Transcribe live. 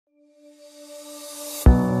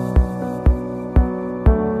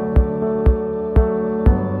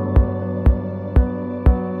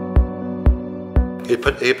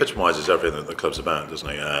epitomises everything that the club's about, doesn't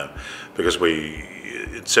he? Because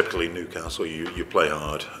typically Newcastle, you play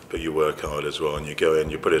hard, but you work hard as well, and you go in,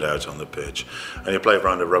 you put it out on the pitch, and you play a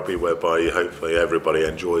brand of rugby whereby hopefully everybody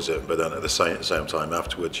enjoys it, but then at the same time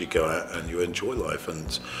afterwards you go out and you enjoy life,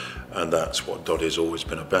 and that's what Doddie's always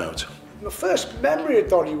been about. My first memory of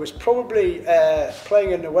Doddie was probably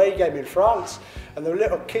playing an away game in France, and there were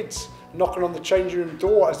little kids knocking on the changing room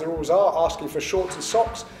door, as there always are, asking for shorts and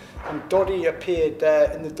socks. And Doddie appeared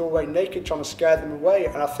in the doorway naked, trying to scare them away,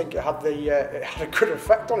 and I think it had a good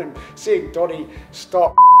effect on him. Seeing Doddie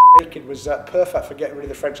start naked was perfect for getting rid of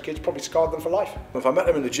the French kids, probably scarred them for life. If I met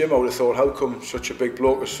him in the gym, I would have thought, how come such a big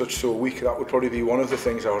bloke is so weak? That would probably be one of the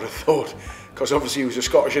things I would have thought, because obviously he was a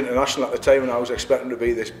Scottish international at the time, and I was expecting him to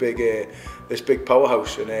be this big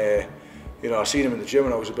powerhouse. And you know, I seen him in the gym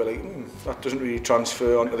and I was a bit like, that doesn't really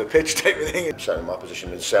transfer onto the pitch type of thing. Certainly my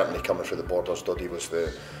position, and certainly coming through the borders, Doddie was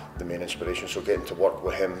the main inspiration. So getting to work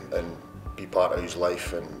with him and be part of his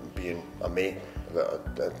life and being a mate,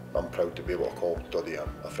 that I'm proud to be able to call Doddie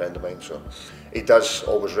a friend of mine. So he does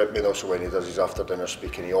always rip me though, so when he does his after dinner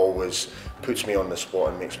speaking, he always puts me on the spot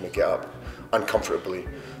and makes me get up uncomfortably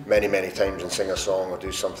many times and sing a song or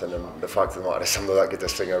do something, and the fact of the matter is I'm not that good a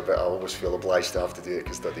singer, but I always feel obliged to have to do it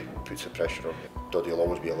because Doddie puts the pressure on me. Doddie will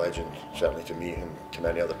always be a legend, certainly to me and to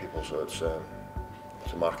many other people, so it's a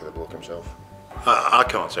mark of the bloke himself. I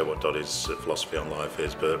can't say what Doddie's philosophy on life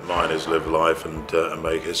is, but mine is live life and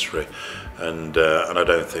make history, and I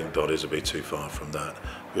don't think Doddie's will be too far from that,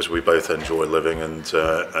 because we both enjoy living,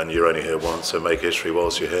 and you're only here once, so make history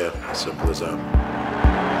whilst you're here. Simple as that.